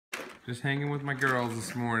Just hanging with my girls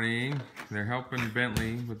this morning. They're helping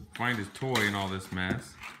Bentley find his toy and all this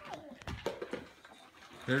mess.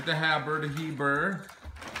 There's the Haber, the Heber.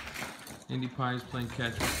 Indy Pie's playing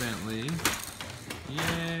catch with Bentley.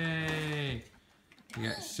 Yay! We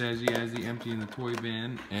got Sezzy Azzy emptying the toy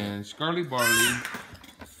bin, and Scarly Barley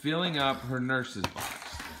filling up her nurse's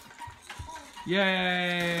box. Yay!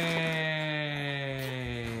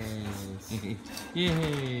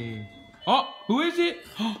 Yay! Oh, who is it?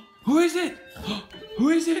 Who is it? Who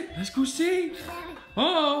is it? Let's go see.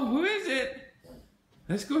 Oh, who is it?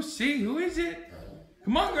 Let's go see. Who is it?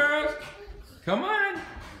 Come on, girls. Come on.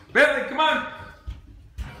 Bentley, come on.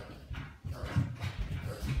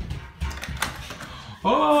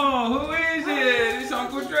 Oh, who is it? It's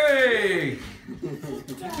Uncle Drake.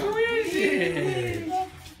 Who is it?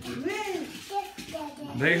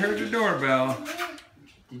 They heard the doorbell.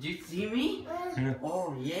 Did you see me?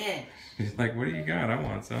 Oh, yeah. He's like, what do you got? I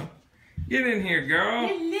want some. Get in here, girl.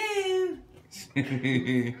 Hello.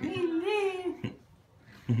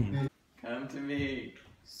 Hello. Come to me.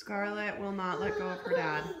 Scarlett will not let go of her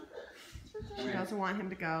dad. She doesn't want him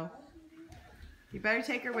to go. You better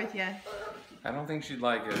take her with you. I don't think she'd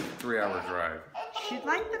like a 3-hour drive. She'd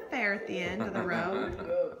like the fair at the end of the road.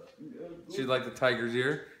 She'd like the tiger's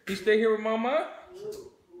ear. You stay here with Mama?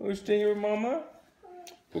 You stay here with Mama?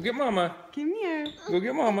 Go get Mama. Come here. Go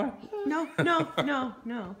get Mama. No, no, no,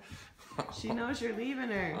 no. She knows you're leaving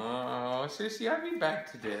her. Oh, Sissy, I'll be back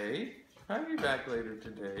today. I'll be back later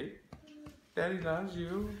today. Daddy loves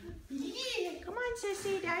you. Come on,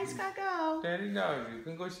 sissy. Daddy's gotta go. Daddy loves you. You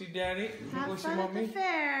can go see Daddy. You can go Have see fun at Mommy. the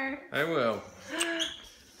fair. I will.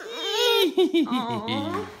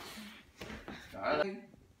 Aww. Bye,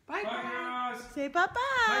 Bye, girls. Say bye-bye.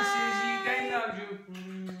 Bye, Sissy. Daddy loves you.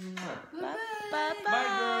 Bye-bye. Bye,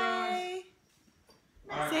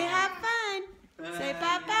 girls. Say have fun. Bye. Say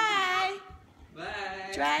bye-bye.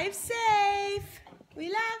 Bye. Drive safe. We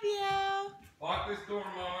love you. Lock this door,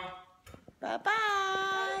 Mama.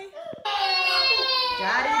 Bye-bye.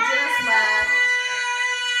 Daddy just left.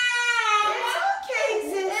 It's okay,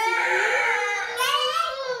 sissy.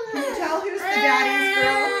 Can you tell who's the daddy's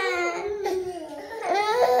girl?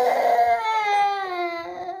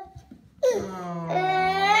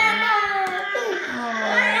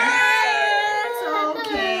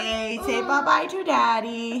 Bye-bye to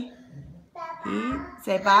Daddy.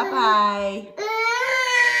 Say bye-bye.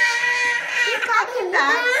 Keep talking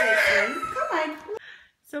back, sissy. Come on.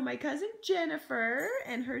 So my cousin Jennifer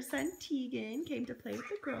and her son Tegan came to play with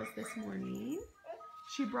the girls this morning.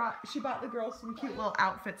 She bought the girls some cute little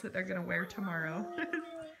outfits that they're gonna wear tomorrow.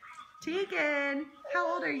 Tegan, how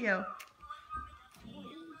old are you?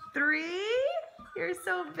 3? You're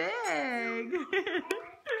so big.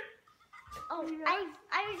 Oh, I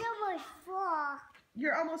was almost 4.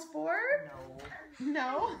 You're almost 4? No.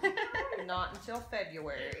 No? Not until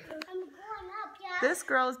February. I'm going up, yeah. This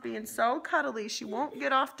girl is being so cuddly. She won't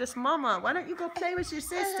get off this mama. Why don't you go play with your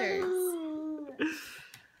sisters?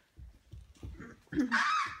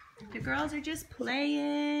 The girls are just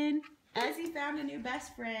playing. Ezzy found a new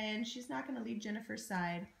best friend. She's not going to leave Jennifer's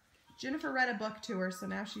side. Jennifer read a book to her, so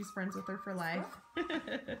now she's friends with her for life.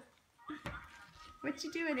 What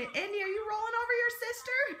you doing? Andy, are you rolling over your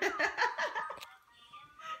sister?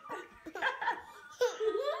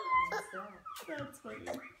 That's funny.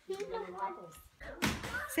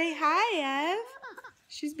 Say hi, Ev.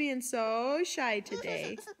 She's being so shy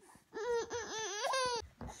today.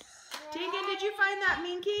 Tegan, did you find that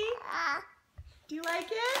minky? Do you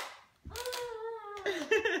like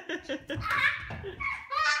it?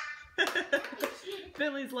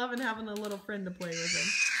 Billy's loving having a little friend to play with him.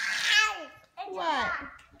 What?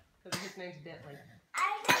 Because his name's Bentley.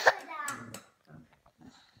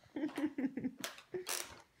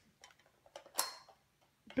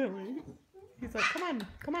 Billy. He's like, come on,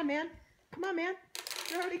 man. Come on, man.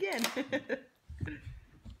 Throw it again.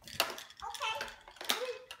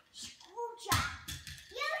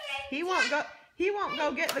 He won't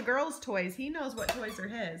go get the girls' toys. He knows what toys are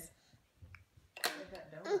his.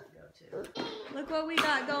 Look what we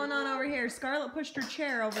got going on over here. Scarlett pushed her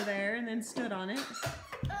chair over there and then stood on it.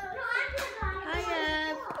 Hi,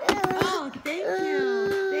 Ev. Oh, thank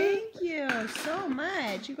you. Thank you so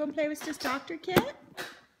much. You gonna play with this doctor kit?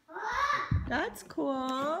 That's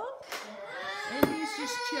cool. Andy's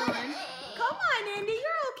just chilling. Come on, Andy.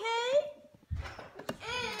 You're okay.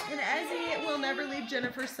 And Ezzy will never leave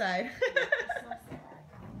Jennifer's side.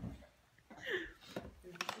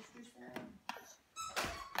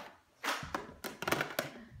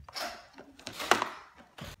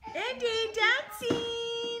 Andy,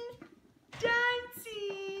 dancing!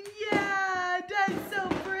 Dancing! Yeah, that's so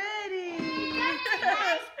pretty!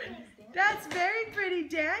 you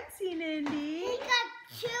dancing, Indy? He got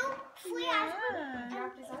 2 free ice cream. Yeah.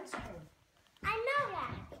 Dropped his ice cream. I know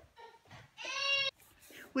that.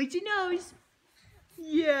 What's your nose?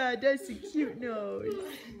 Yeah, that's a cute nose.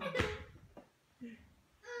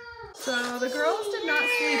 So the girls did not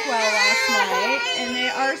sleep well last night, and they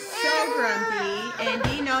are so grumpy.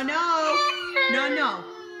 Andy, no.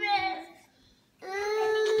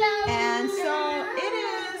 And so it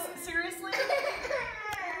is, seriously,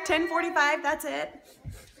 10:45, that's it.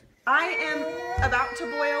 I am about to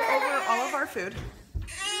boil over all of our food.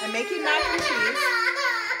 I'm making mac and cheese.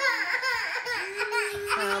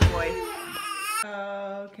 Oh boy.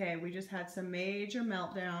 Okay, we just had some major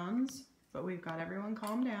meltdowns, but we've got everyone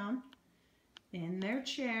calmed down in their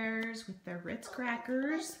chairs with their Ritz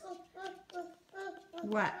crackers.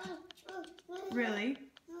 What? Really?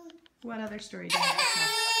 What other story do you have to tell?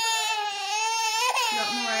 You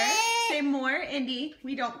want more? Say more, Indy.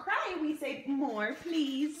 We don't cry, we say more,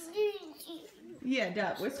 please. Yeah,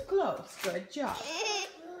 that was close. Good job.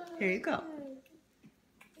 Here you go.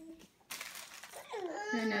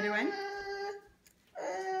 Another one?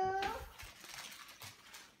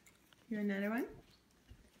 You want another one?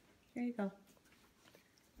 Here you go.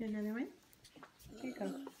 You want another one? Here you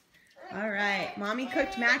go. All right, Mommy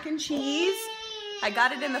cooked mac and cheese. I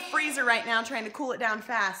got it in the freezer right now, trying to cool it down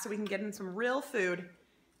fast so we can get in some real food.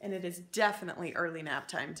 And it is definitely early nap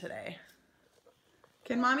time today.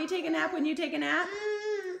 Can Mommy take a nap when you take a nap?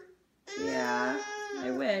 Yeah,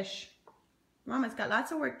 I wish. Mama's got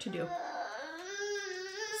lots of work to do.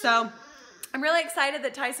 So, I'm really excited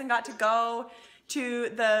that Tyson got to go to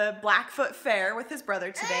the Blackfoot Fair with his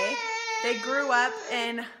brother today. They grew up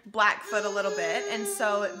in Blackfoot a little bit, and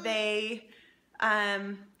so they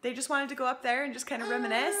just wanted to go up there and just kind of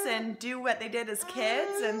reminisce and do what they did as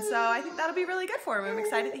kids, and so I think that'll be really good for him. I'm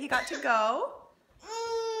excited that he got to go.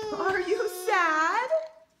 Are you sad?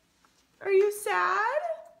 Are you sad?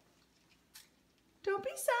 Don't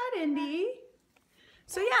be sad, Indy.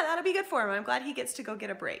 So yeah, that'll be good for him. I'm glad he gets to go get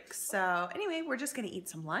a break. So anyway, we're just gonna eat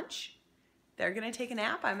some lunch. They're gonna take a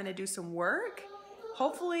nap. I'm gonna do some work.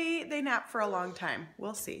 Hopefully they nap for a long time.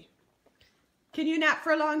 We'll see. Can you nap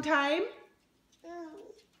for a long time?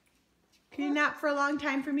 Can you nap for a long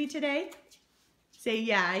time for me today? Say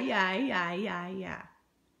yeah.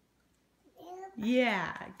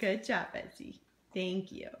 Yeah, good job, Betsy.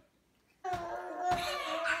 Thank you.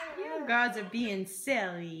 You girls are being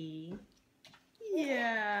silly.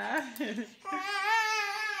 Yeah.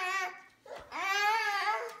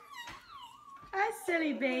 Us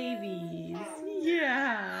silly babies.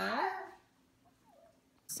 Yeah.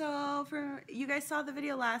 So you guys saw the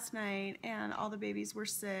video last night and all the babies were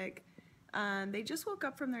sick. They just woke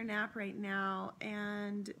up from their nap right now,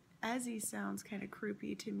 and Ezzy sounds kind of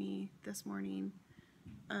croupy to me this morning.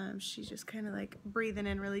 She's just kind of like breathing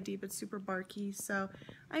in really deep. It's super barky. So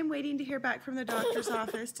I'm waiting to hear back from the doctor's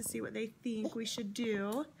office to see what they think we should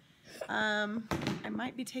do. I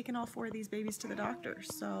might be taking all 4 of these babies to the doctor,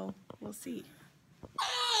 so we'll see.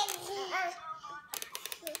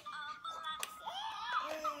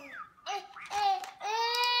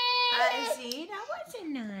 Ezzy, that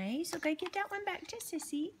wasn't nice. Okay, give that one back to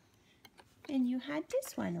Sissy. And you had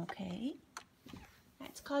this one, okay?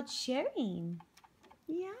 That's called sharing.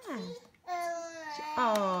 Yeah.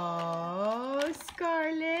 Oh,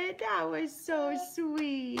 Scarlett, that was so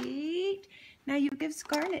sweet. Now you give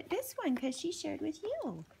Scarlett this one because she shared with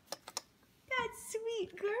you. That's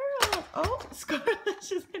sweet, girl. Oh, Scarlett's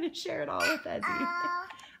just going to share it all with Ezzy.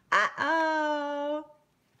 Uh-oh.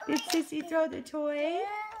 Did Sissy throw the toy?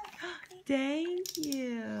 Thank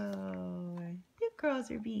you. You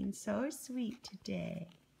girls are being so sweet today.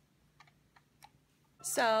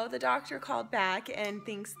 So the doctor called back and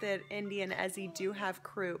thinks that Indy and Ezzy do have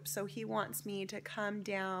croup, so he wants me to come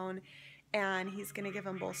down and he's going to give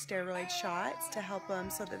them both steroid shots to help them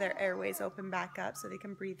so that their airways open back up so they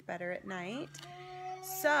can breathe better at night.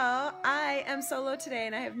 So I am solo today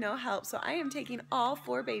and I have no help, so I am taking all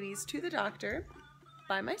 4 babies to the doctor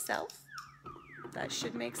by myself. That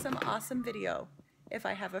should make some awesome video if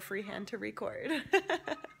I have a free hand to record.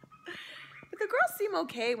 But the girls seem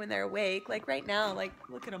okay when they're awake. Like right now, like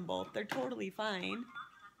look at them both. They're totally fine.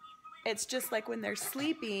 It's just like when they're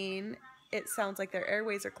sleeping, it sounds like their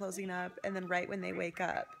airways are closing up, and then right when they wake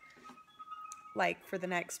up, like for the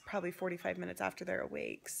next probably 45 minutes after they're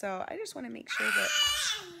awake. So I just want to make sure that,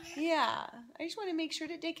 yeah, I just want to make sure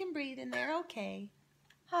that they can breathe and they're okay.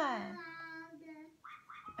 Hi.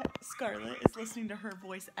 Scarlett is listening to her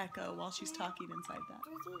voice echo while she's talking inside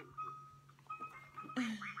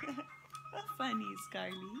that. Funny,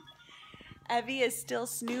 Scarly. Evie is still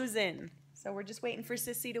snoozing, so we're just waiting for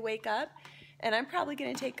Sissy to wake up, And I'm probably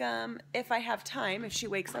going to take him, if I have time, if she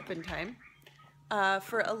wakes up in time,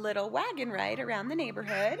 for a little wagon ride around the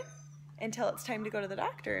neighborhood until it's time to go to the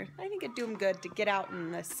doctor. I think it'd do him good to get out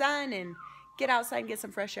in the sun and get outside and get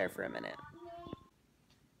some fresh air for a minute.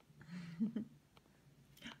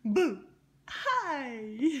 Boo!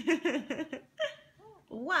 Hi!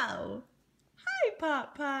 Wow! Hi,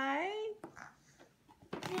 Pot Pie!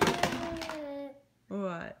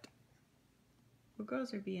 What? The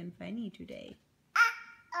girls are being funny today.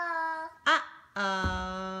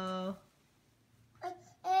 Uh-oh.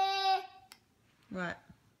 What?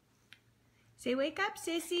 Say, wake up,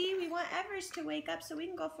 sissy. We want Everest to wake up so we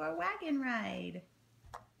can go for a wagon ride.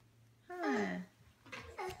 Huh.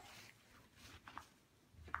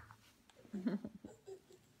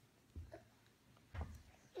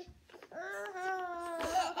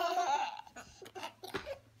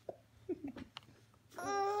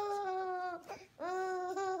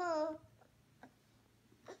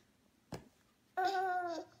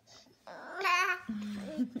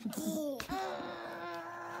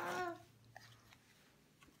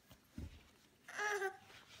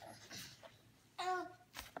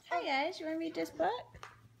 Hi guys, you want to read this book?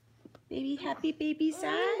 Baby happy baby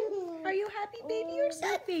sad? Are you happy baby or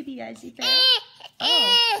sad baby, Ozzy Bear?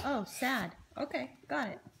 Oh, sad. Okay, got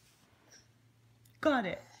it. Got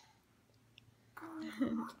it.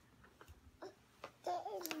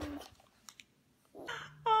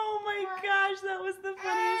 Oh my gosh, that was the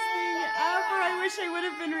funniest thing ever. I wish I would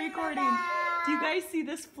have been recording. Do you guys see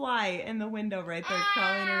this fly in the window right there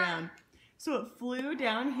crawling around? So it flew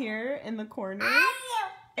down here in the corner,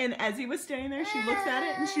 and as he was standing there, she looks at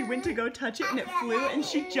it and she went to go touch it and it flew and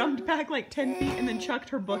she jumped back like 10 feet and then chucked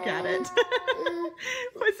her book at it.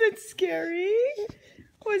 Was it scary?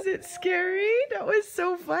 Was it scary? That was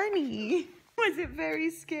so funny. Was it very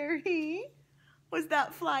scary? Was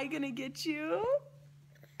that fly gonna get you?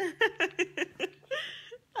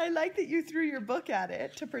 I like that you threw your book at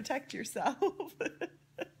it to protect yourself.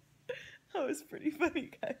 That was pretty funny,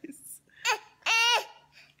 guys.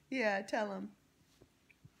 Yeah, tell him.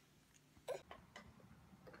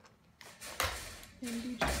 And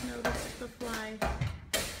you just noticed the fly.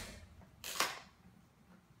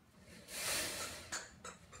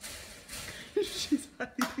 She's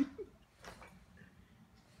hiding.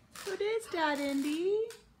 What is that, Indy?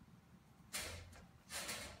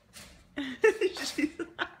 She's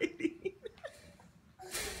hiding.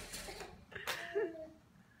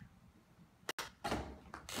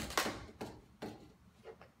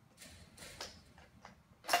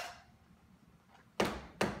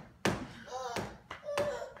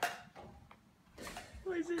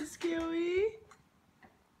 Was it scary?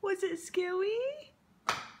 Was it scary?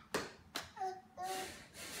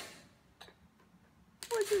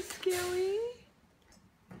 Was it scary?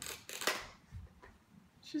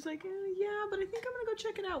 She's like, yeah, but I think I'm gonna go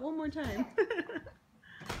check it out one more time.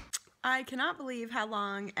 I cannot believe how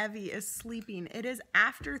long Evie is sleeping. It is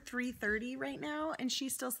after 3:30 right now, and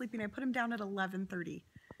she's still sleeping. I put him down at 11:30.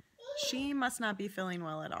 She must not be feeling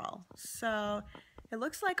well at all. So it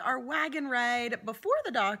looks like our wagon ride before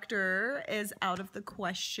the doctor is out of the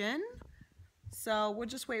question. So we'll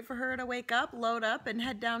just wait for her to wake up, load up, and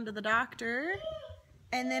head down to the doctor.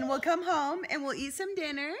 And then we'll come home and we'll eat some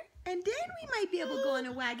dinner. And then we might be able to go on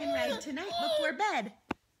a wagon ride tonight before bed.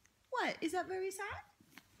 What? Is that very sad?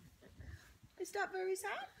 Is that very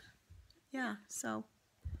sad? Yeah, so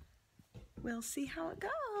we'll see how it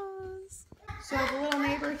goes. So the little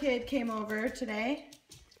neighbor kid came over today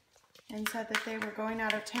and said that they were going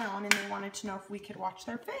out of town and they wanted to know if we could watch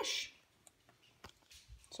their fish.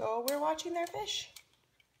 So we're watching their fish.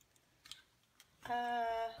 I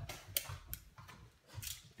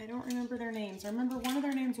don't remember their names. I remember one of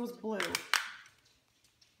their names was Blue.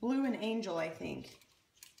 Blue and Angel, I think.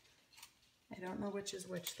 I don't know which is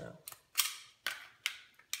which, though.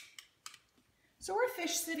 So we're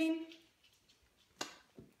fish sitting.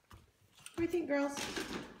 What do you think, girls?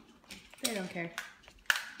 They don't care.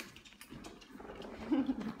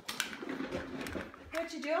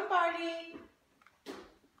 What you doing, Barney?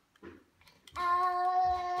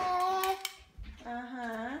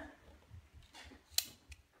 Uh-huh.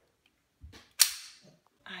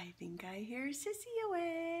 I think I hear Sissy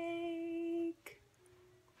awake.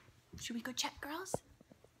 Should we go check, girls?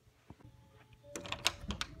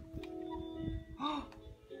 Oh,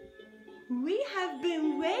 we have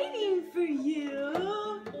been waiting for you.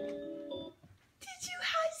 Did you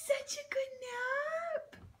have such a good nap?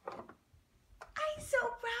 I'm so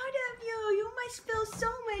proud of you. You must feel so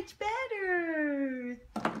much better.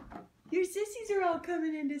 Your sissies are all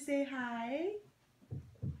coming in to say hi.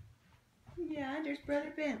 Yeah, there's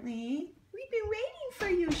Brother Bentley. We been waiting for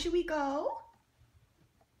you. Should we go?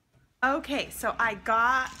 Okay, so I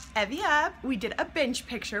got Evie up. We did a bench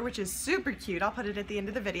picture, which is super cute. I'll put it at the end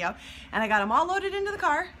of the video. And I got them all loaded into the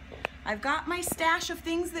car. I've got my stash of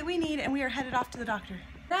things that we need, and we are headed off to the doctor.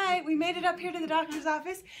 Right, we made it up here to the doctor's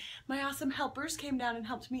office. My awesome helpers came down and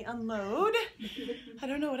helped me unload. I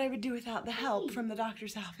don't know what I would do without the help from the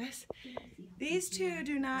doctor's office. These two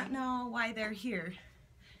do not know why they're here.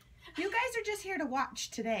 You guys are just here to watch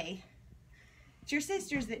today. It's your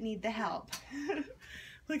sisters that need the help.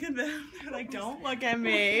 Look at them. They're like, don't look at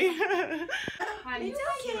me. It's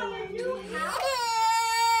okay.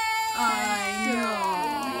 I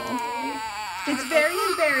know. It's very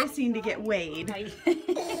embarrassing to get weighed. Okay,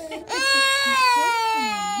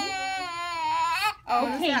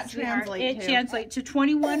 that translate it to? translates to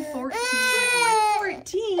 21:14.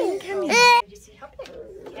 14. Come here.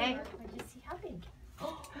 Okay.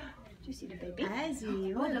 Do you see the baby?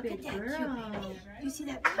 Azzy, what a big girl. You see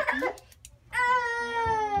that baby?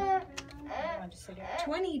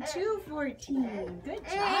 22:14. Good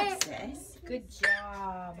job, sis. Good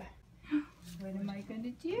job. What am I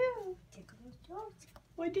gonna do?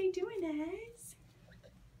 What are they doing, Ez?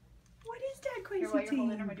 What is that Here, crazy while you're holding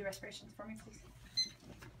her, I'm thing? gonna do respirations for me, please.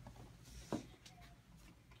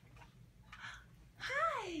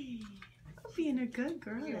 Hi. You're being a good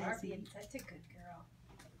girl, You are Ezzy. being such a good girl.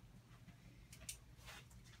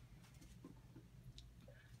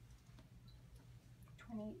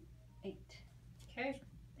 Okay.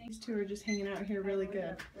 These two are just hanging out here really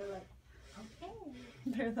good.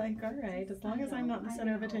 They're like, all right, as long as I'm not the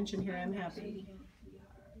center of attention here, I'm happy.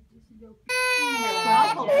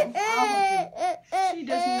 She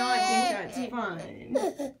does not think that's fun.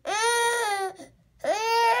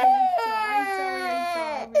 Sorry.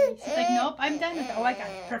 She's like, nope, I'm done with it. Oh, I got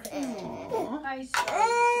it. Perfect. Aw. I'm sorry.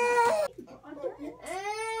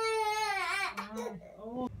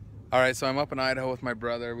 All right, so I'm up in Idaho with my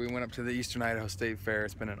brother. We went up to the Eastern Idaho State Fair.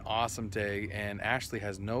 It's been an awesome day, and Ashley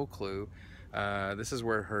has no clue. This is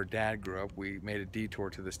where her dad grew up. We made a detour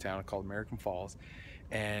to this town called American Falls,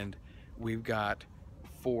 and we've got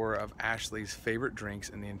 4 of Ashley's favorite drinks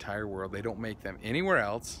in the entire world. They don't make them anywhere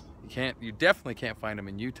else. You definitely can't find them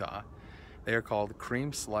in Utah. They are called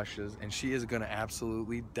cream slushes, and she is gonna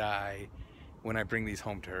absolutely die when I bring these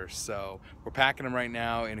home to her. So we're packing them right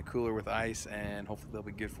now in a cooler with ice, and hopefully they'll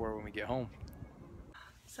be good for her when we get home.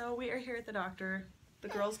 So we are here at the doctor. The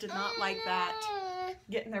girls did not like that,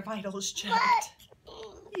 getting their vitals checked.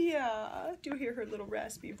 Yeah, do you hear her little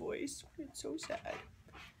raspy voice? It's so sad.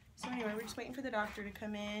 So anyway, we're just waiting for the doctor to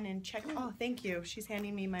come in and check. Oh, thank you. She's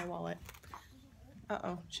handing me my wallet.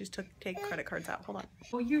 Uh-oh, she's take credit cards out. Hold on.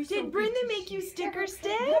 Oh, you're so Did Brenda make you sticker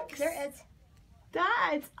sticks? There it is.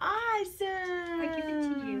 That's awesome. I give it to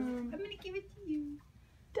you. I'm gonna give it to you.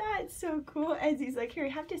 That's so cool. Ezzy's like, here,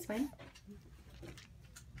 have this one.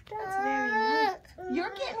 That's very nice.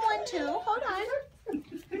 You're getting one too. Hold on.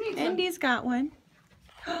 Andy's got one.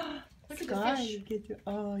 Look at the fish.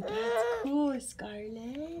 Oh, that's cool,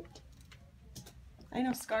 Scarlett. I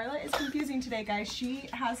know Scarlett is confusing today, guys. She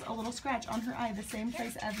has a little scratch on her eye, the same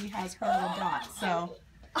place Evie has her little dot. So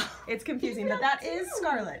it's confusing, but that is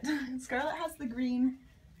Scarlett. Scarlett has the green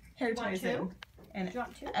hair ties in, and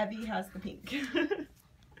Evie has the pink.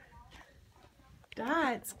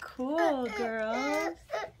 That's cool, girls.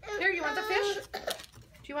 Here, you want the fish?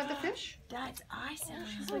 Do you want the fish? That's awesome.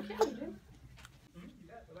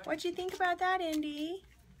 What'd you think about that, Andy?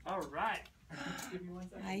 All right.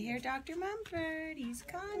 I hear Dr. Mumford. He's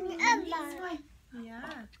coming.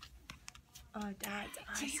 Yeah. Oh, that's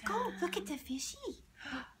awesome. There you go. Look at the fishy.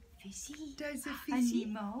 Fishy. Does it A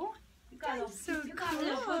Nemo. You got a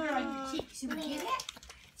little booger on your cheek. Should we get it?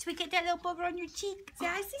 Should we get that little booger on your cheek?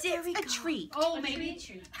 Yeah, I think it's a treat. Oh, maybe a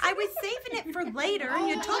treat. I was saving it for later, and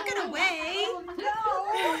you took it away. No.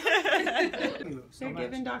 They're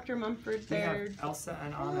giving Dr. Mumford their Elsa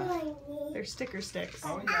and Anna. sticker sticks.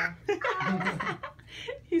 Oh yeah.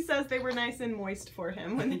 He says they were nice and moist for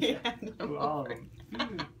him when he had them. Ooh, all of them.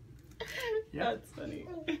 Yep. That's funny.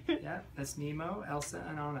 Yeah, that's Nemo, Elsa,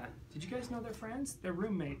 and Anna. Did you guys know they're friends? They're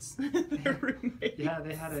roommates. They're roommates. Yeah,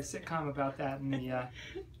 they had a sitcom about that in the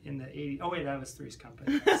 80s. Oh wait, that was Three's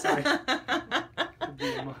Company. Sorry. Would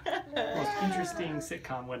be the most interesting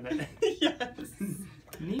sitcom, wouldn't it? Yes.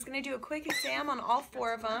 He's gonna do a quick exam on all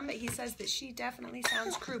 4 of them, but he says that she definitely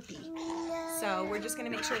sounds croupy. So we're just gonna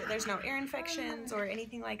make sure that there's no ear infections or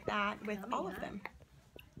anything like that with all of them.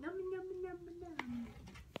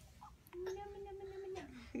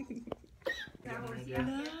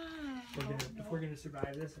 If we're gonna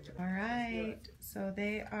survive this, All right, so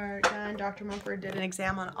they are done. Dr. Mumford did an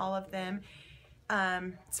exam on all of them.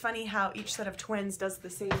 It's funny how each set of twins does the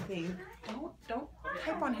same thing. Don't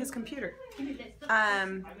type on his computer.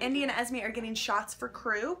 Indy and Esme are getting shots for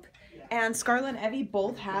croup, and Scarlett and Evie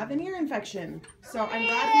both have an ear infection. So I'm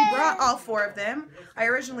glad we brought all 4 of them. I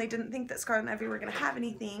originally didn't think that Scarlett and Evie were going to have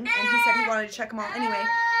anything, and he said he wanted to check them all anyway.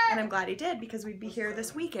 And I'm glad he did, because we'd be here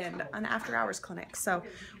this weekend on after hours clinic. So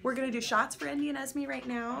we're going to do shots for Indy and Esme right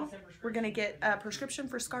now. We're going to get a prescription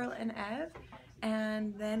for Scarlett and Ev,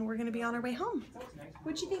 and then we're going to be on our way home.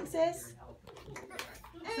 What you think, sis?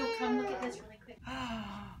 So come look at this really quick.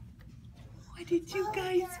 What did you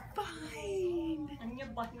guys find?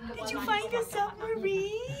 Did you find a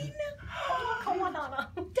submarine?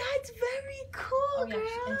 That's very cool, girl.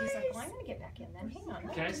 And he's like, well, I'm gonna get back in then. Hang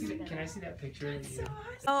on. Can I see that picture?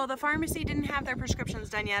 Oh, the pharmacy didn't have their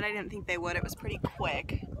prescriptions done yet. I didn't think they would. It was pretty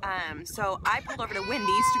quick. So I pulled over to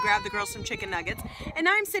Wendy's to grab the girls some chicken nuggets. And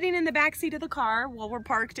now I'm sitting in the back seat of the car while we're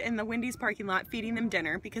parked in the Wendy's parking lot feeding them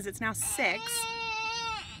dinner because it's now 6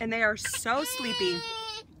 and they are so sleepy.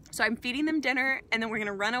 So I'm feeding them dinner, and then we're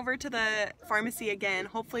gonna run over to the pharmacy again.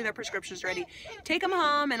 Hopefully their prescription's ready. Take them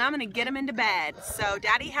home, and I'm gonna get them into bed. So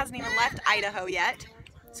Daddy hasn't even left Idaho yet.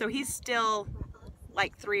 So he's still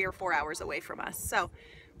like 3 or 4 hours away from us. So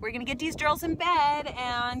we're gonna get these girls in bed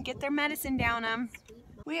and get their medicine down them.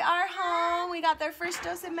 We are home. We got their first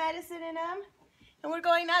dose of medicine in them. And we're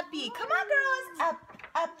going up B. Come on, girls.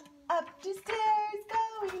 Up the stairs,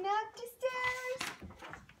 going up the stairs.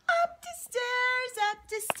 Up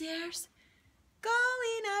the stairs,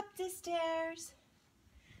 going up the stairs.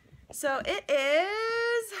 So it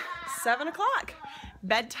is 7 o'clock,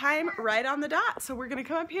 bedtime right on the dot. So we're gonna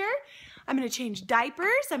come up here. I'm gonna change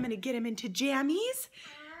diapers. I'm gonna get him into jammies.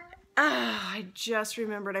 I just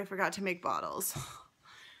remembered I forgot to make bottles.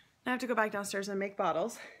 I have to go back downstairs and make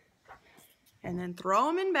bottles and then throw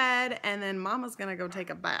them in bed, and then Mama's gonna go take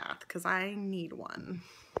a bath because I need one.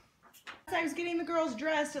 As I was getting the girls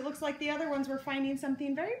dressed, it looks like the other ones were finding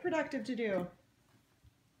something very productive to do.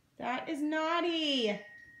 That is naughty.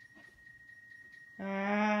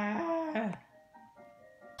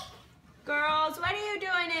 Girls, what are you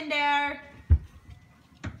doing in there?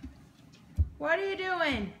 What are you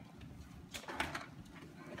doing?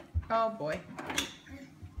 Oh boy.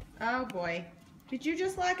 Oh boy. Did you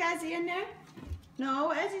just lock Ezzy in there?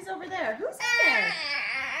 No, Ezzy's over there. Who's in there?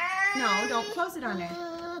 No, don't close it on there.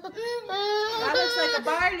 That looks like a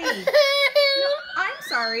Barley. No, I'm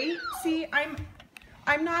sorry. See, I'm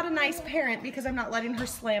not a nice parent because I'm not letting her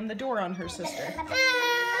slam the door on her sister.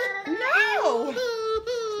 No!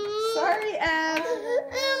 Sorry, Ev.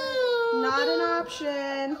 Not an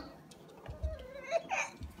option.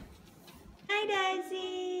 Hi,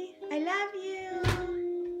 Daisy. I love you.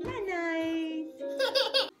 Good night.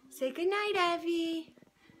 Say good night, Evie.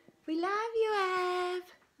 We love you, Ev.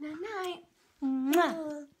 Good night.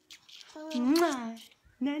 Mwah. Mwah.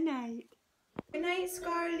 Good night. Good night,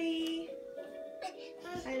 Scarly.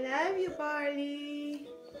 I love you, Barley.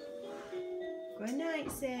 Good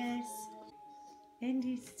night, sis.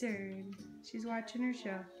 Indy's turn. She's watching her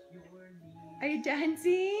show. Are you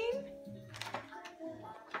dancing?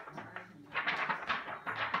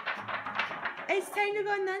 It's time to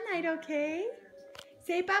go night-night, okay?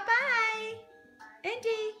 Say bye-bye.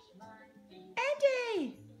 Indy.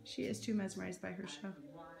 Indy. She is too mesmerized by her show.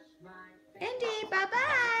 Indy,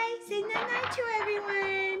 bye-bye. Say night-night to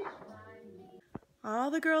everyone. All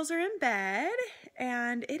the girls are in bed,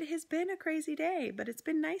 and it has been a crazy day, but it's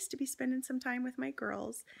been nice to be spending some time with my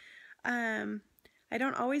girls. I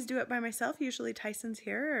don't always do it by myself. Usually Tyson's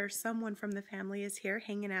here or someone from the family is here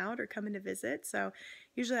hanging out or coming to visit, so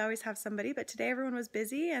usually I always have somebody, but today everyone was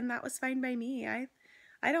busy, and that was fine by me. I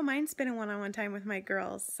don't mind spending one-on-one time with my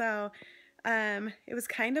girls, so it was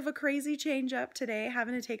kind of a crazy change up today,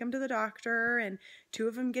 having to take them to the doctor, and 2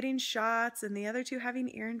 of them getting shots and the other 2 having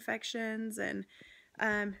ear infections, and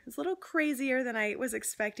it's a little crazier than I was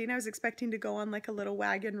expecting. I was expecting to go on like a little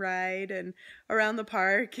wagon ride and around the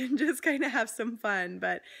park and just kind of have some fun,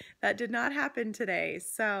 but that did not happen today.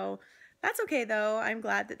 So that's okay though. I'm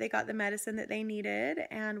glad that they got the medicine that they needed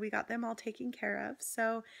and we got them all taken care of.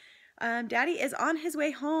 So Daddy is on his way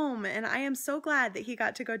home, and I am so glad that he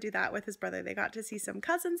got to go do that with his brother. They got to see some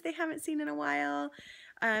cousins they haven't seen in a while.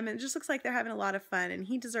 And it just looks like they're having a lot of fun, and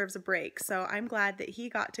he deserves a break. So I'm glad that he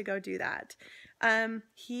got to go do that.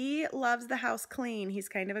 He loves the house clean. He's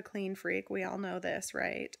kind of a clean freak. We all know this,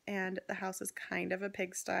 right? And the house is kind of a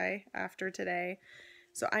pigsty after today.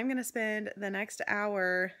 So I'm going to spend the next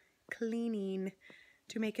hour cleaning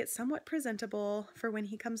to make it somewhat presentable for when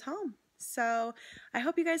he comes home. So I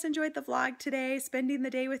hope you guys enjoyed the vlog today, spending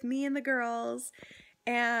the day with me and the girls.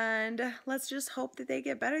 And let's just hope that they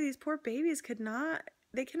get better. These poor babies cannot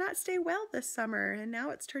stay well this summer, and now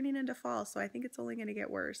it's turning into fall, so I think it's only going to get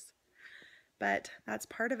worse. But that's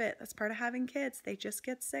part of it. That's part of having kids. They just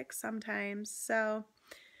get sick sometimes. So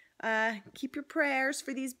keep your prayers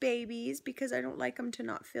for these babies, because I don't like them to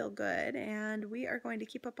not feel good, and we are going to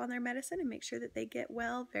keep up on their medicine and make sure that they get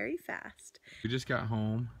well very fast. We just got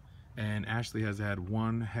home, and Ashley has had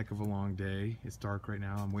one heck of a long day. It's dark right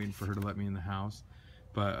now. I'm waiting for her to let me in the house.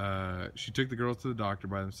 But she took the girls to the doctor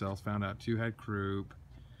by themselves, found out 2 had croup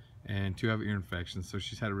and 2 have ear infections, so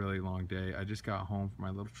she's had a really long day. I just got home from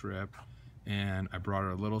my little trip, and I brought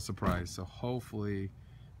her a little surprise, so hopefully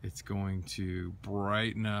it's going to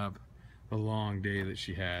brighten up the long day that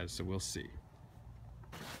she has, so we'll see.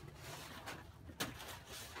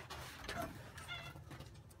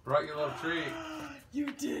 Brought you a little treat.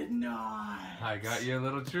 You did not. I got you a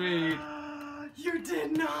little treat. You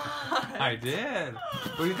did not. I did.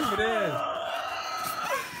 What do you think it is?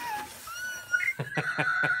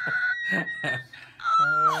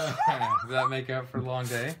 Does that make up for a long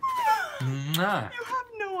day? You have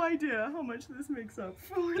no idea how much this makes up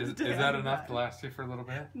for. Is that enough to last you for a little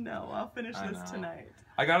bit? No, I'll finish this tonight.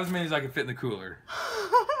 I got as many as I could fit in the cooler.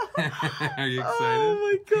 Are you excited? Oh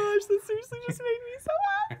my gosh, that seriously just made me so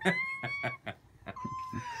happy.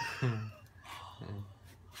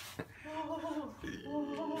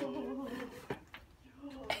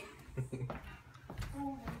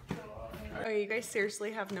 Oh, you guys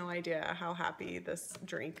seriously have no idea how happy this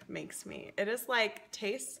drink makes me. It is like,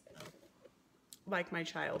 tastes like my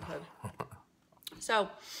childhood. So,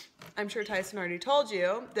 I'm sure Tyson already told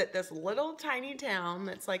you that this little tiny town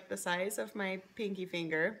that's like the size of my pinky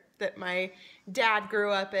finger, that my dad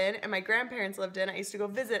grew up in and my grandparents lived in, I used to go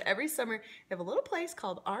visit every summer. They have a little place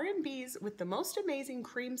called R&B's with the most amazing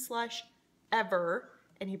cream slush ever.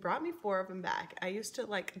 And he brought me 4 of them back. I used to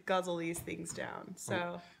like guzzle these things down.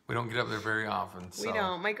 So we don't get up there very often. So. We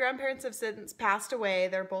don't. My grandparents have since passed away.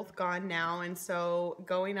 They're both gone now. And so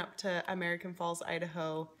going up to American Falls,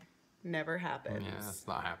 Idaho never happens. Yeah, it's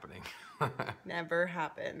not happening. Never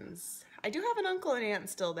happens. I do have an uncle and aunt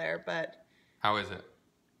still there, but... How is it?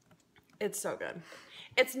 It's so good.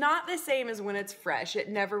 It's not the same as when it's fresh. It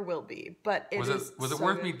never will be, but it is Was it so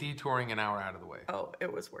worth good. me detouring an hour out of the way? Oh,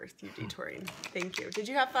 it was worth you detouring. Thank you. Did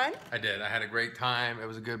you have fun? I did. I had a great time. It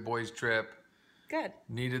was a good boys' trip. Good.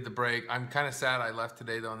 Needed the break. I'm kind of sad I left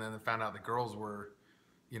today, though, and then found out the girls were,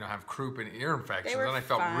 you know, have croup and ear infections. And I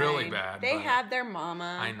felt really bad. They had their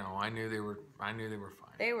mama. I know. I knew they were fine.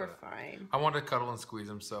 They were fine. I wanted to cuddle and squeeze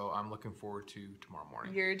them, so I'm looking forward to tomorrow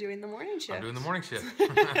morning. You're doing the morning shift. I'm doing the morning shift.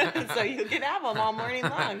 So you can have them all morning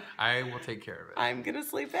long. I will take care of it. I'm going to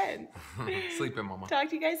sleep in. Sleep in, Mama. Talk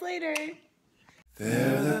to you guys later.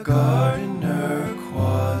 They're the Gardener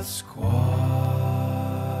Quad Squad.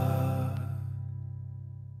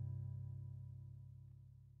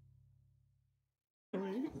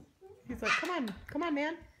 He's like, come on,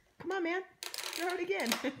 man. Come on, man. Throw it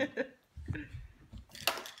again.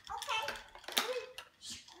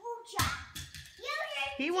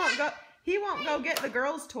 He won't go get the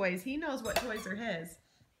girls' toys. He knows what toys are his.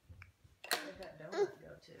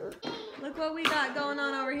 Look what we got going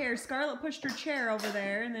on over here. Scarlett pushed her chair over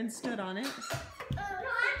there and then stood on it.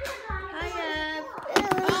 Hi, Ev.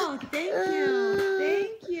 Oh, thank you.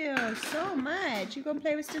 Thank you so much. You gonna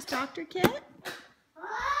play with this Dr. Kit?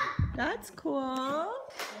 That's cool.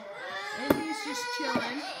 Indy's just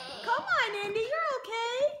chilling. Come on, Indy, you're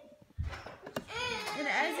okay. And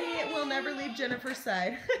Ezzy will never leave Jennifer's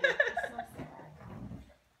side.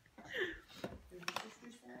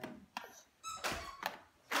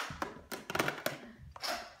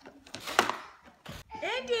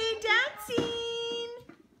 Indy, dancing!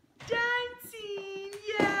 Dancing!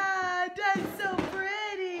 Yeah, that's so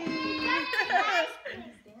pretty!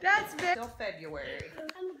 That's still February.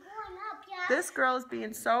 This girl is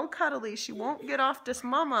being so cuddly, she won't get off this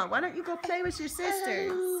mama. Why don't you go play with your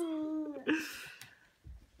sisters?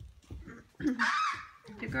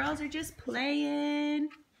 The girls are just playing.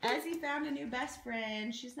 Ezzy found a new best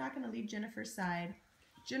friend. She's not going to leave Jennifer's side.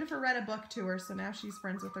 Jennifer read a book to her, so now she's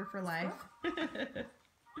friends with her for life.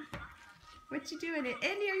 What you doing? Indy,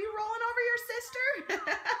 are you rolling over your sister?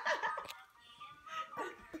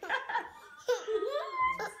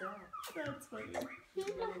 That's funny.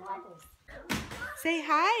 Say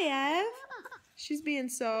hi, Ev. She's being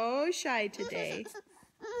so shy today.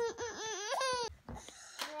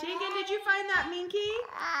 Tegan, did you find that minky?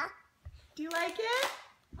 Do you like it?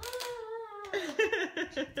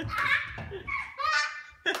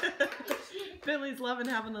 Billy's loving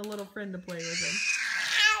having a little friend to play with him.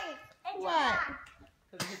 What?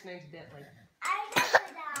 His name's Bentley.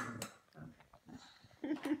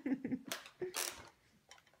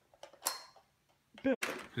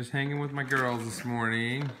 Just hanging with my girls this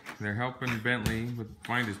morning. They're helping Bentley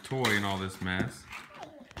find his toy and all this mess.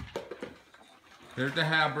 There's the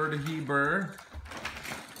Haber, the Heber.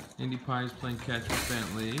 Indy Pie's playing catch with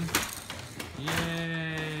Bentley.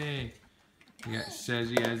 Yay! We got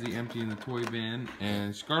Sezzy as the emptying the toy bin,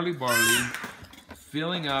 and Scarly Barley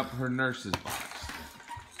filling up her nurse's box.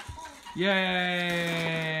 Yay!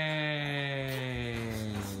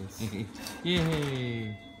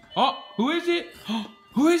 Yay! Oh, who is it?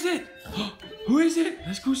 Who is it? Who is it?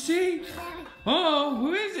 Let's go see. Oh,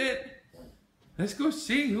 who is it? Let's go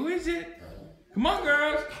see. Who is it? Come on,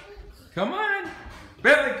 girls. Come on.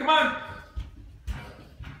 Bentley, come on.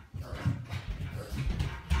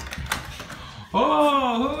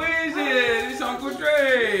 Oh, who is it? It's Uncle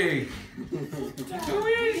Drake. Who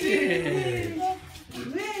is it?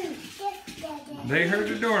 They heard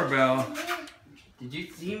the doorbell. Did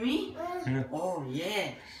you see me? Oh,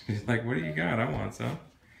 yeah. He's like, what do you got? I want some.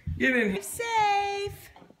 Get in here.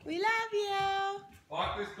 Safe. We love you.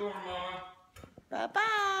 Lock this door, Mama.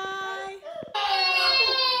 Bye-bye.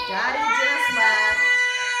 Daddy just left.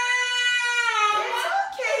 It's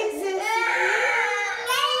okay, Sissy.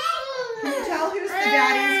 Can you tell who's the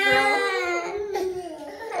daddy's girl?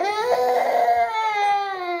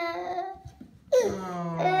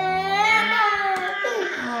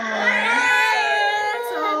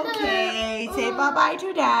 It's okay. Say bye-bye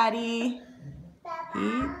to Daddy.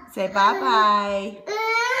 Say bye-bye.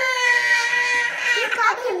 Keep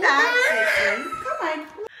talking back, Sissy. Come on.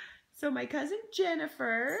 So my cousin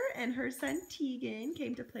Jennifer and her son Tegan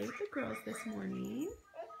came to play with the girls this morning.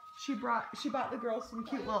 She bought the girls some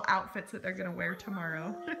cute little outfits that they're gonna wear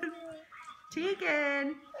tomorrow.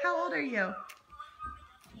 Tegan, how old are you?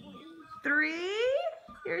 3?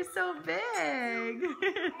 You're so big.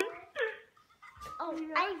 Oh,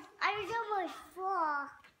 I was almost 4.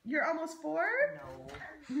 You're almost 4?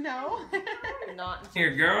 No. No? Not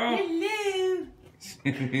Here, girl. Hello.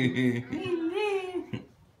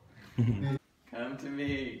 Come to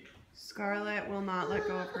me. Scarlett will not let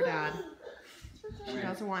go of her dad. She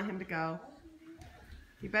doesn't want him to go.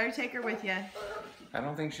 You better take her with you. I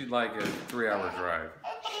don't think she'd like a 3-hour drive.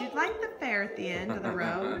 She'd like the fair at the end of the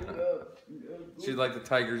road. She'd like the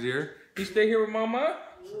tiger's ear. You stay here with Mama?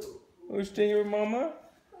 You stay here with Mama?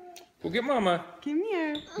 Go get Mama. Come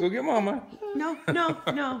here. Go get Mama. No, no,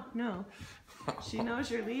 no, no. She knows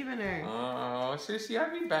you're leaving her. Oh, Sissy,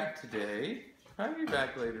 I'll be back today. I'll be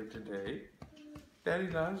back later today. Daddy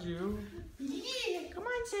loves you. Come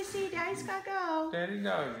on, Sissy. Daddy's gotta go. Daddy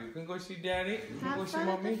loves you. You can go see Daddy. You can go Have see fun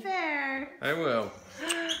at the Mommy. fair. I will.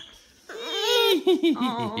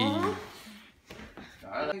 Aww.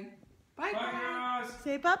 Darling. Bye, Bye, bye. girls.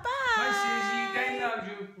 Say bye-bye. Bye, Sissy. Daddy loves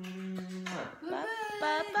you.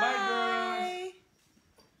 Bye-bye. Bye,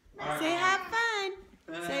 girls. Say have fun.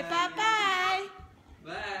 Say bye-bye.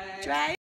 Bye. Drive.